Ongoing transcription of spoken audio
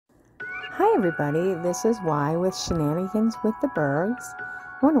Hi everybody, this is Y with Shenanigans with the Bergs.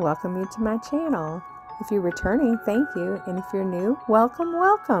 I want to welcome you to my channel. If you're returning, thank you, and if you're new, welcome,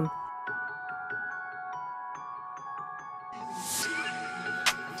 welcome.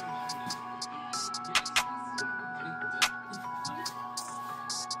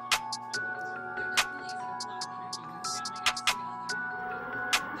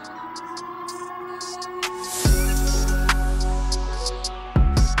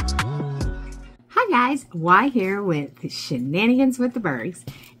 Hi guys, Y here with Shenanigans with the Bergs,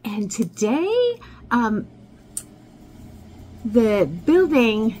 and today the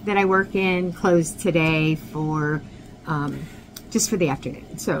building that I work in closed today for just for the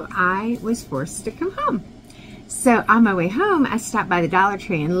afternoon, so I was forced to come home. So on my way home, I stopped by the Dollar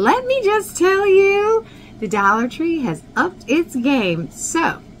Tree, and let me just tell you, the Dollar Tree has upped its game. So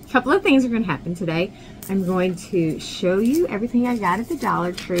a couple of things are going to happen today. I'm going to show you everything I got at the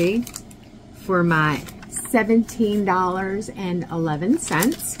Dollar Tree for my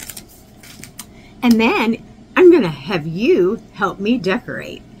 $17.11. And then I'm going to have you help me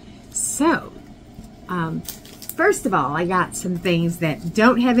decorate. So, first of all, I got some things that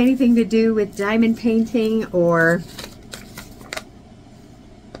don't have anything to do with diamond painting or...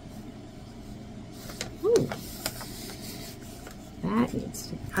 Ooh, that needs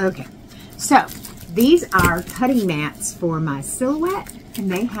to... Okay, so these are cutting mats for my silhouette,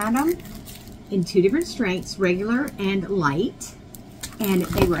 and they had them in two different strengths, regular and light, and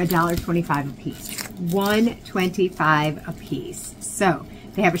they were $1.25 a piece. $1.25 a piece. So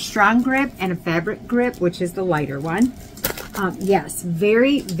they have a strong grip and a fabric grip, which is the lighter one. Yes,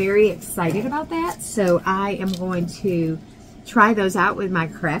 very, very excited about that. So I am going to try those out with my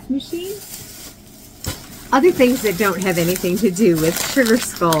craft machine. Other things that don't have anything to do with sugar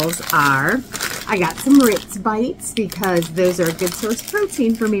skulls are, I got some Ritz bites because those are a good source of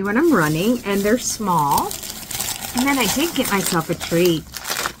protein for me when I'm running, and they're small. And then I did get myself a treat.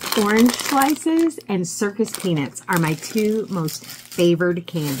 Orange slices and circus peanuts are my two most favored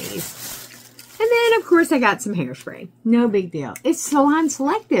candies. And then, of course, I got some hairspray. No big deal. It's Salon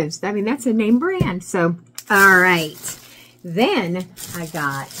Selectives. I mean, that's a name brand. So, all right. Then I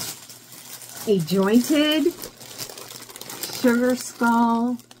got a jointed sugar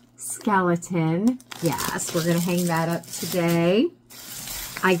skull skeleton. Yes, we're going to hang that up today.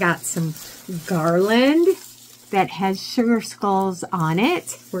 I got some garland that has sugar skulls on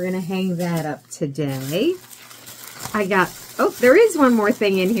it. We're going to hang that up today. I got, oh, there is one more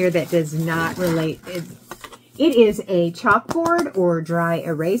thing in here that does not relate. It is a chalkboard or dry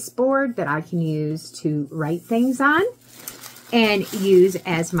erase board that I can use to write things on and use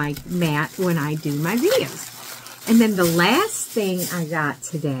as my mat when I do my videos. And then the last thing I got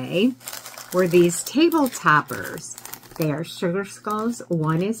today were these table toppers. They are sugar skulls.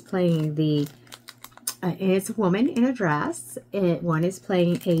 One is playing the, it's a woman in a dress. One is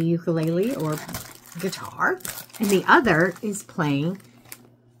playing a ukulele or guitar. And the other is playing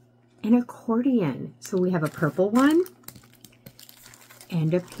an accordion. So we have a purple one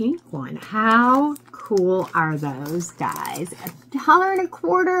and a pink one. How cool are those, guys?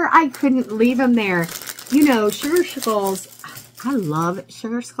 $1.25. I couldn't leave them there. You know, sugar skulls, I love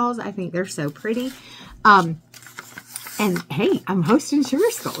sugar skulls. I think they're so pretty. And hey, I'm hosting Sugar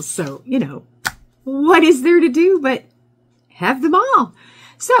Skulls, so, you know, what is there to do but have them all?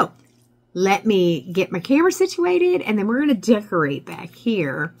 So, let me get my camera situated, and then we're going to decorate back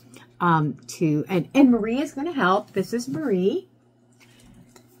here and Marie is going to help. This is Marie.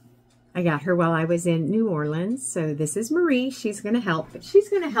 I got her while I was in New Orleans, so this is Marie. She's going to help, but she's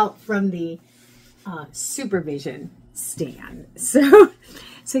going to help from the supervision stand. So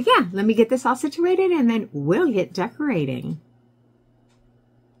yeah, let me get this all situated and then we'll get decorating.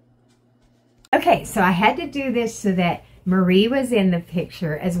 Okay, so I had to do this so that Marie was in the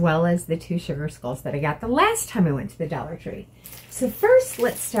picture as well as the two sugar skulls that I got the last time I went to the Dollar Tree. So first,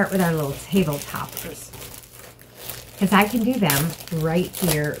 let's start with our little table toppers, because I can do them right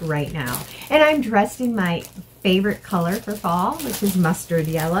here, right now. And I'm dressed in my favorite color for fall, which is mustard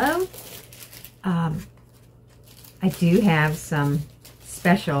yellow. I do have some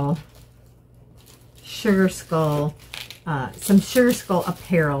special sugar skull,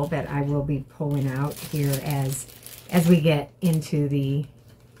 apparel that I will be pulling out here as we get into the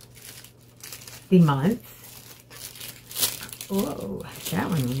month. Whoa, that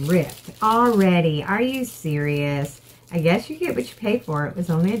one ripped already. Are you serious? I guess you get what you pay for. It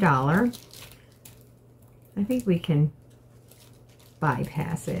was only $1. I think we can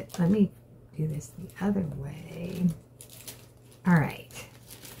bypass it. Let me do this the other way. All right.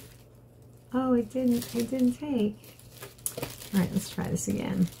 Oh, it didn't take. All right, let's try this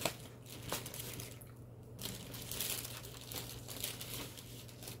again.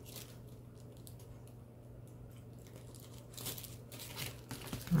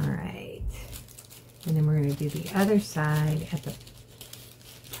 do the other side at the,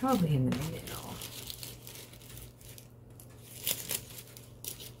 probably in the middle.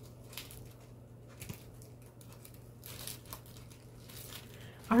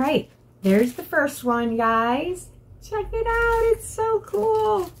 All right, there's the first one, guys. Check it out, it's so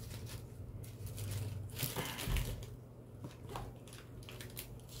cool.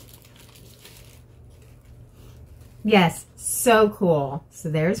 Yes, so cool. So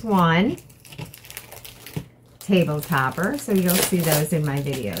there's one table topper. So you'll see those in my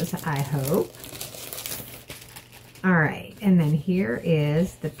videos, I hope. All right, and then here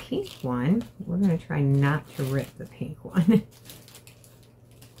is the pink one. We're gonna try not to rip the pink one.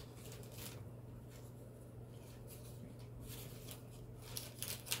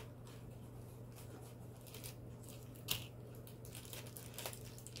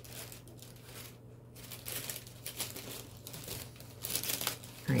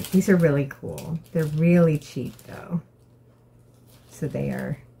 All right, these are really cool. They're really cheap though. So they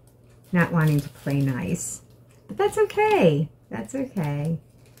are not wanting to play nice, but that's okay. That's okay.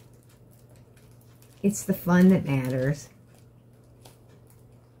 It's the fun that matters.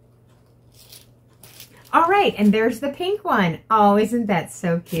 All right, and there's the pink one. Oh, isn't that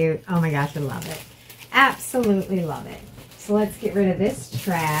so cute? Oh my gosh, I love it. Absolutely love it. So let's get rid of this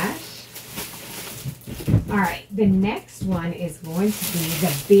trash. All right, the next one is going to be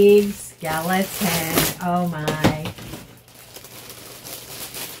the big skeleton. Oh my.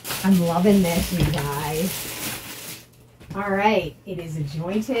 I'm loving this, you guys. All right, it is a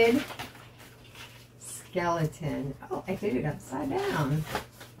jointed skeleton. Oh, I did it upside down.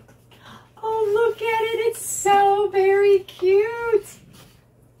 Oh, look at it. It's so very cute.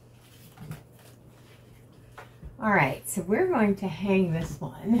 All right, so we're going to hang this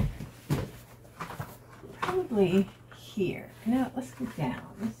one probably here. No, let's go down.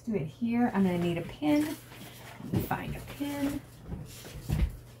 Let's do it here. I'm going to need a pin. Let me find a pin.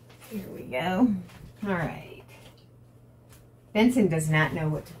 Here we go. All right. Benson does not know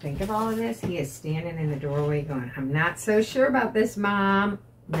what to think of all of this. He is standing in the doorway going, I'm not so sure about this, Mom.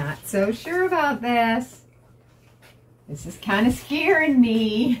 Not so sure about this. This is kind of scaring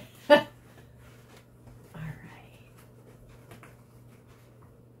me.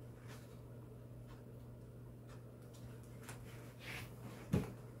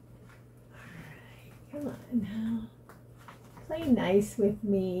 Come on now, play nice with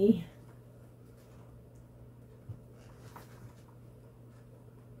me.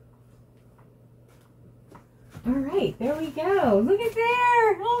 All right, there we go. Look at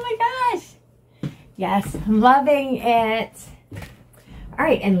there. Oh my gosh. Yes, I'm loving it. All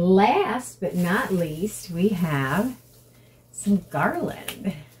right, and last but not least, we have some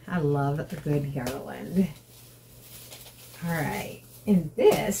garland. I love a good garland. All right, and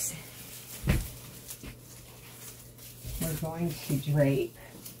this we're going to drape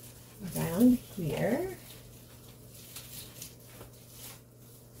around here.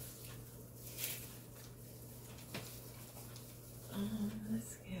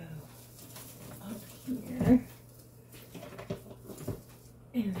 Let's go up here.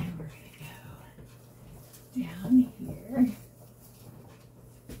 And then we're going to go down here.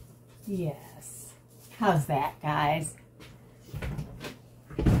 Yes. How's that, guys?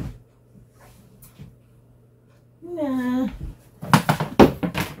 Nah,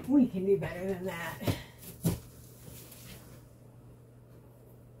 we can do better than that.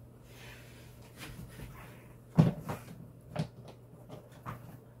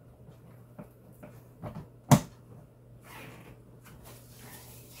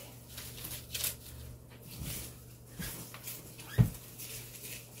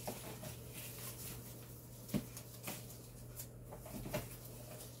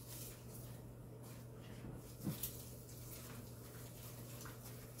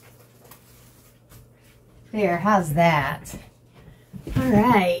 There, how's that? All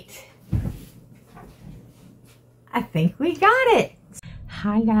right. I think we got it.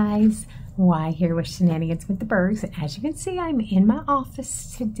 Hi guys, Y here with Shenanigans with the Bergs. As you can see, I'm in my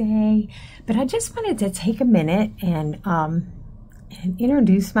office today, but I just wanted to take a minute and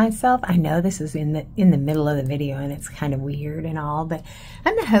introduce myself. I know this is in the middle of the video and it's kind of weird and all, but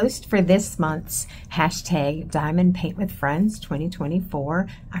I'm the host for this month's hashtag Diamond Paint with Friends 2024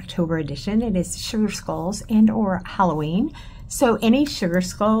 October edition. It is Sugar Skulls and or Halloween. So any Sugar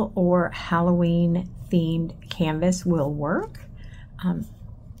Skull or Halloween themed canvas will work. I'm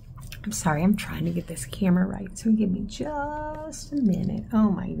sorry, I'm trying to get this camera right, so give me just a minute.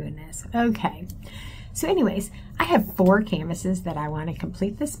 Oh my goodness. Okay. So anyways, I have 4 canvases that I want to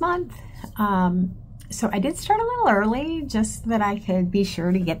complete this month. So I did start a little early just so that I could be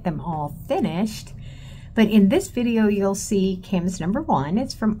sure to get them all finished. But in this video, you'll see canvas number 1.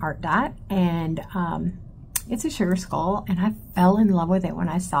 It's from Artdot, and it's a sugar skull, and I fell in love with it when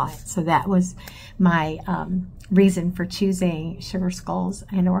I saw it. So that was my reason for choosing sugar skulls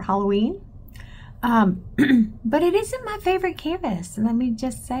and/or Halloween. But it isn't my favorite canvas. Let me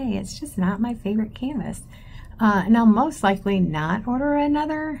just say, it's just not my favorite canvas. And I'll most likely not order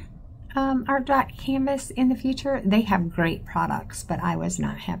another Artdot canvas in the future. They have great products, but I was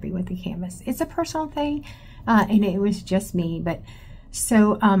not happy with the canvas. It's a personal thing, and it was just me. But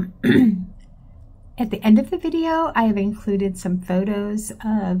so at the end of the video, I have included some photos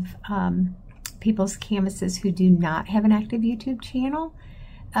of people's canvases who do not have an active YouTube channel.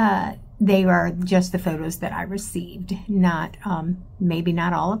 They are just the photos that I received, not maybe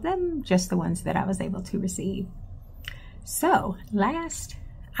not all of them, just the ones that I was able to receive. So last,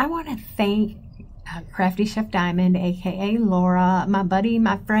 I want to thank Crafty Chef Diamond, aka Laura, my buddy,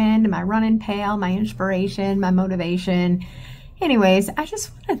 my friend, my running pal, my inspiration, my motivation. Anyways, I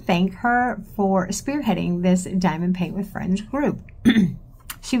just want to thank her for spearheading this Diamond Paint with Friends group.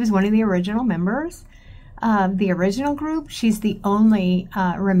 She was one of the original members of the original group. She's the only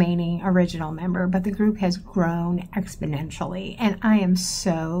remaining original member, but the group has grown exponentially, and I am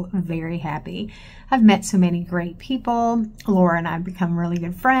so very happy. I've met so many great people. Laura and I have become really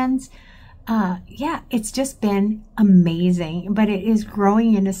good friends. Yeah, it's just been amazing, but it is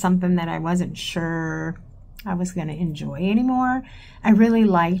growing into something that I wasn't sure I was going to enjoy anymore. I really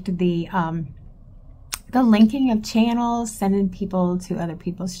liked the linking of channels, sending people to other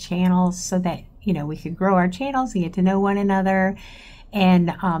people's channels so that, you know, we could grow our channels and get to know one another.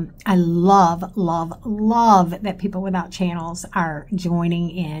 And I love, love, love that people without channels are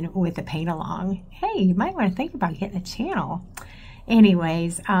joining in with the Paintalong. Hey, you might want to think about getting a channel.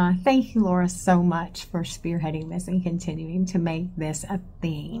 Anyways, thank you, Laura, so much for spearheading this and continuing to make this a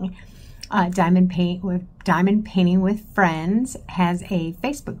thing. Diamond Painting with Friends has a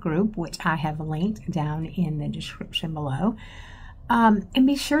Facebook group, which I have linked down in the description below. And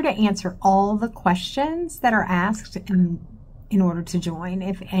be sure to answer all the questions that are asked in order to join.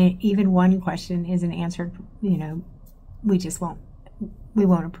 If even one question isn't answered, you know, we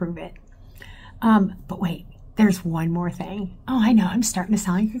won't approve it. But wait, there's one more thing. Oh, I know, I'm starting to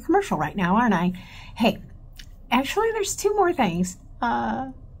sound like a commercial right now, aren't I? Hey, actually, there's 2 more things.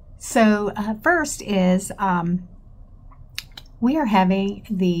 First is we are having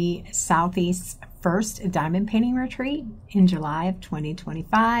the Southeast first diamond painting retreat in July of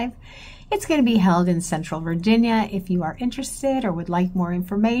 2025. It's going to be held in Central Virginia. If you are interested or would like more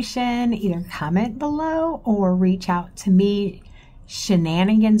information, either comment below or reach out to me,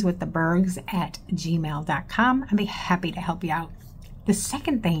 shenaniganswiththebergs@gmail.com. I'd be happy to help you out. The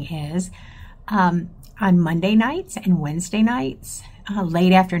second thing is on Monday nights and Wednesday nights,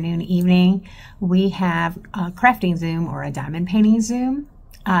 late afternoon, evening, we have a crafting Zoom or a diamond painting Zoom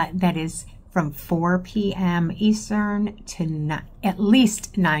that is from 4 p.m. Eastern to at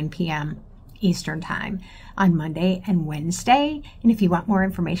least 9 p.m. Eastern time on Monday and Wednesday. And if you want more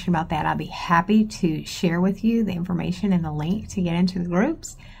information about that, I'll be happy to share with you the information and the link to get into the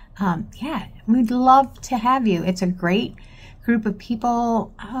groups. Yeah, we'd love to have you. It's a great group of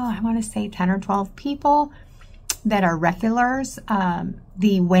people. Oh, I want to say 10 or 12 people that are regulars.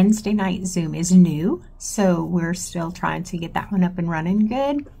 The Wednesday night Zoom is new, so we're still trying to get that one up and running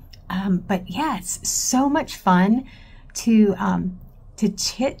good. But yeah, it's so much fun to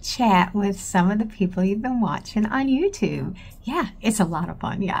chit chat with some of the people you've been watching on YouTube. Yeah, it's a lot of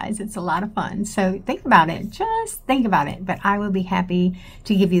fun, guys. It's a lot of fun. So think about it. Just think about it. But I will be happy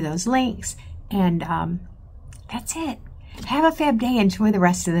to give you those links. And that's it. Have a fab day. Enjoy the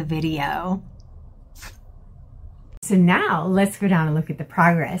rest of the video. So now let's go down and look at the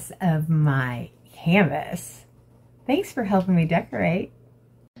progress of my canvas. Thanks for helping me decorate.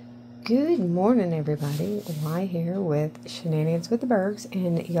 Good morning, everybody. Ly here with Shenanigans with the Bergs,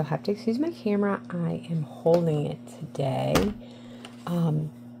 and you'll have to excuse my camera. I am holding it today.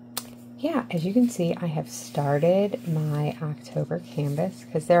 Yeah, as you can see, I have started my October canvas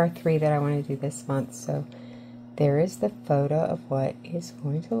because there are 3 that I want to do this month. So there is the photo of what it's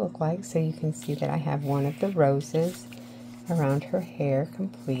going to look like. So you can see that I have one of the roses around her hair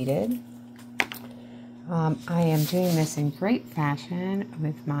completed. I am doing this in great fashion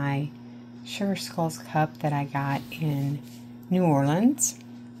with my Sugar Skulls cup that I got in New Orleans.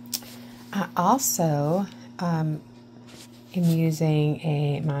 I also am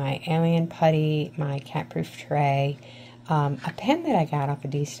using my Alien Putty, my cat proof tray, a pen that I got off a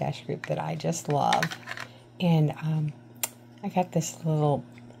D-Stash group that I just love, and I got this little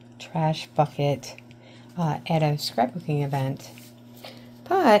trash bucket at a scrapbooking event.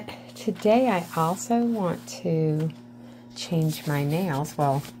 But today I also want to change my nails.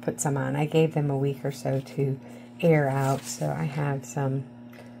 Well, put some on. I gave them a week or so to air out. So I have some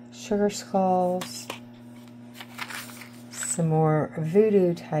sugar skulls, some more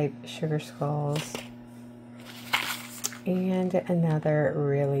voodoo type sugar skulls, and another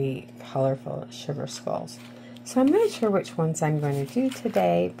really colorful sugar skulls. So I'm not sure which ones I'm going to do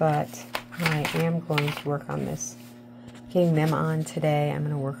today, but I am going to work on this, getting them on today. I'm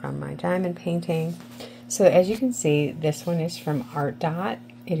going to work on my diamond painting. So as you can see, this one is from Artdot.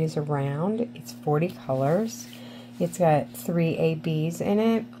 It is a round. It's 40 colors. It's got 3 ABs in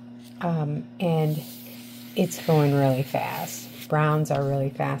it, and it's going really fast. Browns are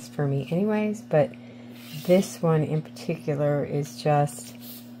really fast for me anyways, but this one in particular is just,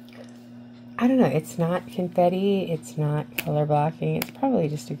 I don't know, it's not confetti, it's not color blocking, it's probably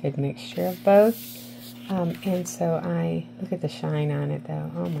just a good mixture of both. And so I, look at the shine on it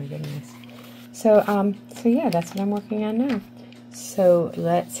though, oh my goodness. So yeah, that's what I'm working on now. So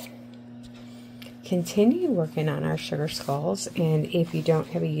let's continue working on our sugar skulls, and if you don't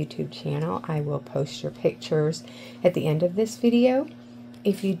have a YouTube channel, I will post your pictures at the end of this video.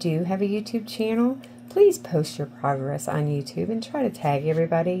 If you do have a YouTube channel, please post your progress on YouTube and try to tag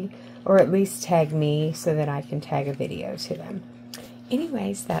everybody, or at least tag me so that I can tag a video to them.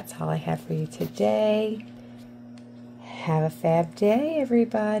 Anyways, that's all I have for you today. Have a fab day,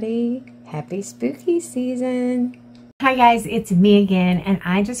 everybody. Happy spooky season. Hi guys, it's me again, and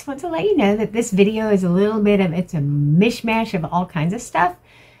I just want to let you know that this video is a little bit of, it's a mishmash of all kinds of stuff.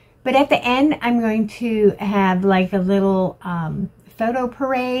 But at the end, I'm going to have like a little photo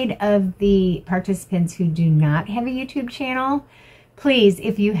parade of the participants who do not have a YouTube channel. Please,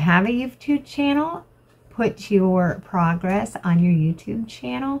 if you have a YouTube channel, put your progress on your YouTube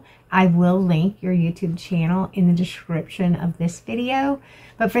channel. I will link your YouTube channel in the description of this video.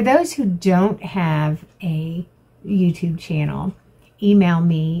 But for those who don't have a YouTube channel, email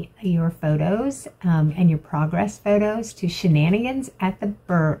me your photos and your progress photos to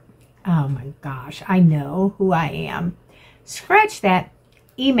shenanigans@the oh my gosh, I know who I am. Scratch that.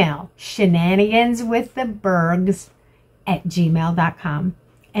 Email shenaniganswiththebergs@gmail.com,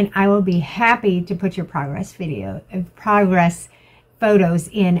 and I will be happy to put your progress photos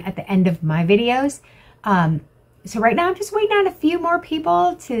in at the end of my videos. So right now I'm just waiting on a few more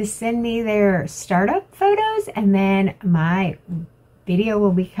people to send me their startup photos, and then my video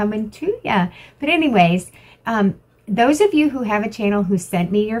will be coming to you. But anyways, those of you who have a channel who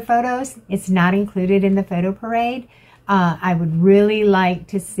sent me your photos, it's not included in the photo parade. I would really like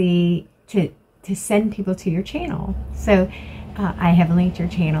to see, to send people to your channel. So I have linked your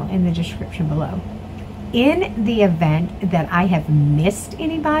channel in the description below. In the event that I have missed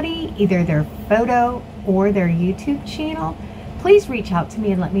anybody, either their photo or their YouTube channel, please reach out to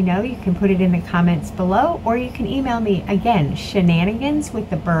me and let me know. You can put it in the comments below, or you can email me, again,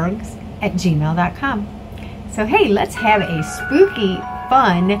 shenaniganswiththebergs@gmail.com. So hey, let's have a spooky,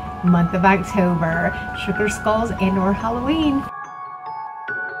 fun month of October. Sugar skulls and or Halloween.